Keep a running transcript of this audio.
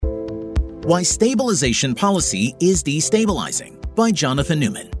Why Stabilization Policy is Destabilizing by Jonathan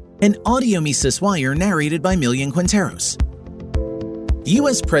Newman, an audio Mises Wire narrated by Millian Quinteros.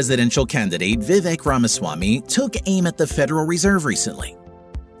 U.S. presidential candidate Vivek Ramaswamy took aim at the Federal Reserve recently.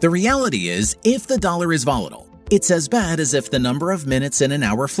 The reality is, if the dollar is volatile, it's as bad as if the number of minutes in an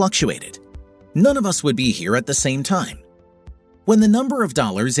hour fluctuated. None of us would be here at the same time. When the number of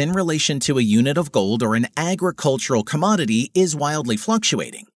dollars in relation to a unit of gold or an agricultural commodity is wildly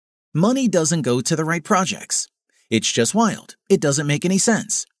fluctuating, money doesn't go to the right projects. It's just wild. It doesn't make any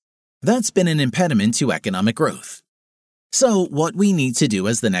sense. That's been an impediment to economic growth. So what we need to do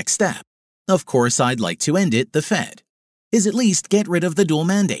as the next step, of course I'd like to end it, the Fed, is at least get rid of the dual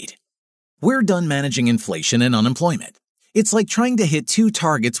mandate. We're done managing inflation and unemployment. It's like trying to hit two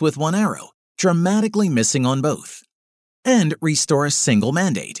targets with one arrow, dramatically missing on both. And restore a single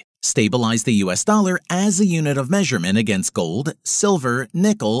mandate, stabilize the US dollar as a unit of measurement against gold, silver,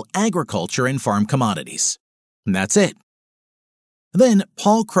 nickel, agriculture, and farm commodities. And that's it. Then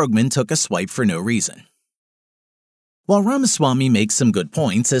Paul Krugman took a swipe for no reason. While Ramaswamy makes some good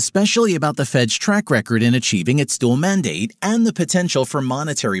points, especially about the Fed's track record in achieving its dual mandate and the potential for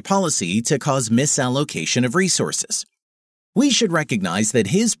monetary policy to cause misallocation of resources, we should recognize that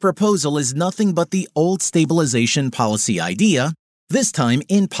his proposal is nothing but the old stabilization policy idea, this time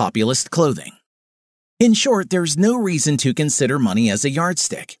in populist clothing. In short, there's no reason to consider money as a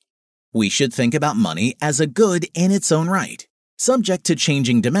yardstick. We should think about money as a good in its own right, subject to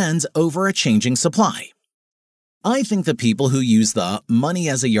changing demands over a changing supply. I think the people who use the money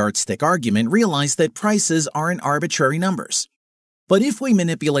as a yardstick argument realize that prices aren't arbitrary numbers. But if we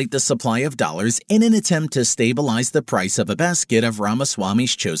manipulate the supply of dollars in an attempt to stabilize the price of a basket of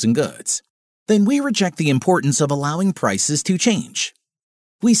Ramaswamy's chosen goods, then we reject the importance of allowing prices to change.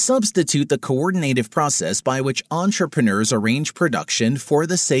 We substitute the coordinative process by which entrepreneurs arrange production for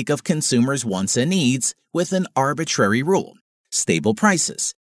the sake of consumers' wants and needs with an arbitrary rule, stable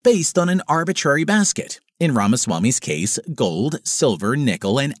prices, based on an arbitrary basket, in Ramaswamy's case, gold, silver,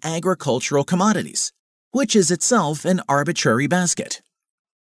 nickel, and agricultural commodities, which is itself an arbitrary basket.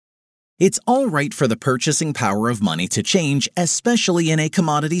 It's all right for the purchasing power of money to change, especially in a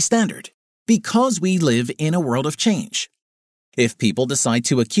commodity standard, because we live in a world of change. If people decide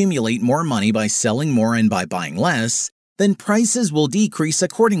to accumulate more money by selling more and by buying less, then prices will decrease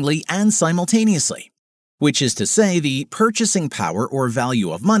accordingly and simultaneously, which is to say the purchasing power or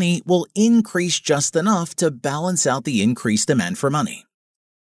value of money will increase just enough to balance out the increased demand for money.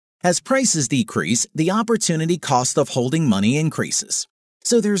 As prices decrease, the opportunity cost of holding money increases,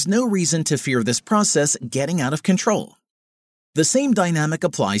 so there's no reason to fear this process getting out of control. The same dynamic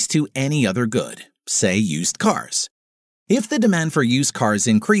applies to any other good, say used cars. If the demand for used cars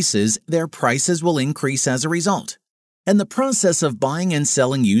increases, their prices will increase as a result, and the process of buying and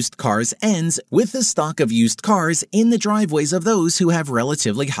selling used cars ends with the stock of used cars in the driveways of those who have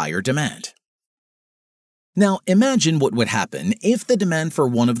relatively higher demand. Now imagine what would happen if the demand for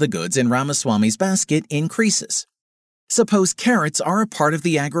one of the goods in Ramaswamy's basket increases. Suppose carrots are a part of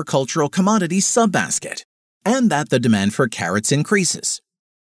the agricultural commodities sub-basket, and that the demand for carrots increases.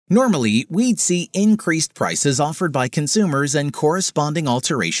 Normally, we'd see increased prices offered by consumers and corresponding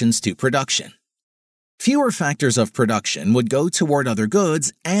alterations to production. Fewer factors of production would go toward other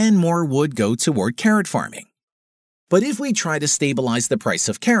goods and more would go toward carrot farming. But if we try to stabilize the price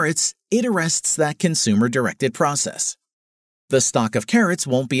of carrots, it arrests that consumer-directed process. The stock of carrots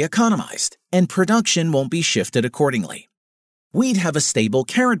won't be economized, and production won't be shifted accordingly. We'd have a stable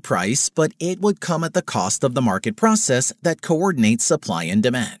carrot price, but it would come at the cost of the market process that coordinates supply and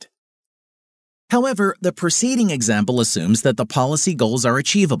demand. However, the preceding example assumes that the policy goals are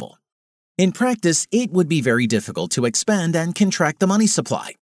achievable. In practice, it would be very difficult to expand and contract the money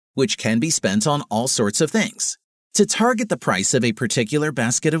supply, which can be spent on all sorts of things, to target the price of a particular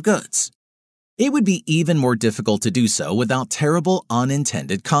basket of goods. It would be even more difficult to do so without terrible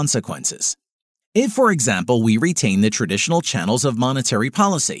unintended consequences. If, for example, we retain the traditional channels of monetary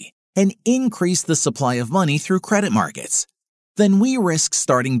policy and increase the supply of money through credit markets, then we risk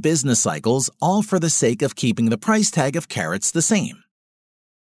starting business cycles all for the sake of keeping the price tag of carrots the same.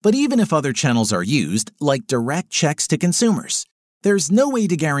 But even if other channels are used, like direct checks to consumers, there's no way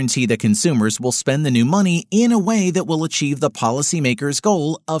to guarantee that consumers will spend the new money in a way that will achieve the policymaker's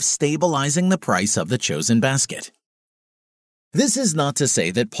goal of stabilizing the price of the chosen basket. This is not to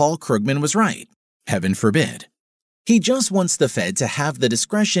say that Paul Krugman was right. Heaven forbid. He just wants the Fed to have the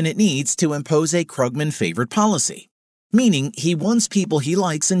discretion it needs to impose a Krugman-favored policy, meaning he wants people he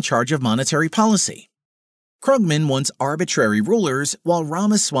likes in charge of monetary policy. Krugman wants arbitrary rulers while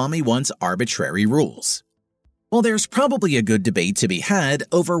Ramaswamy wants arbitrary rules. While there's probably a good debate to be had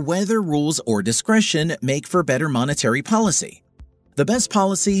over whether rules or discretion make for better monetary policy, the best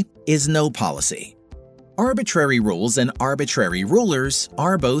policy is no policy. Arbitrary rules and arbitrary rulers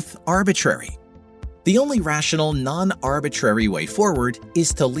are both arbitrary. The only rational, non-arbitrary way forward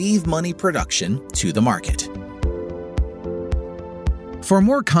is to leave money production to the market. For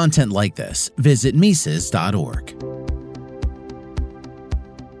more content like this, visit Mises.org.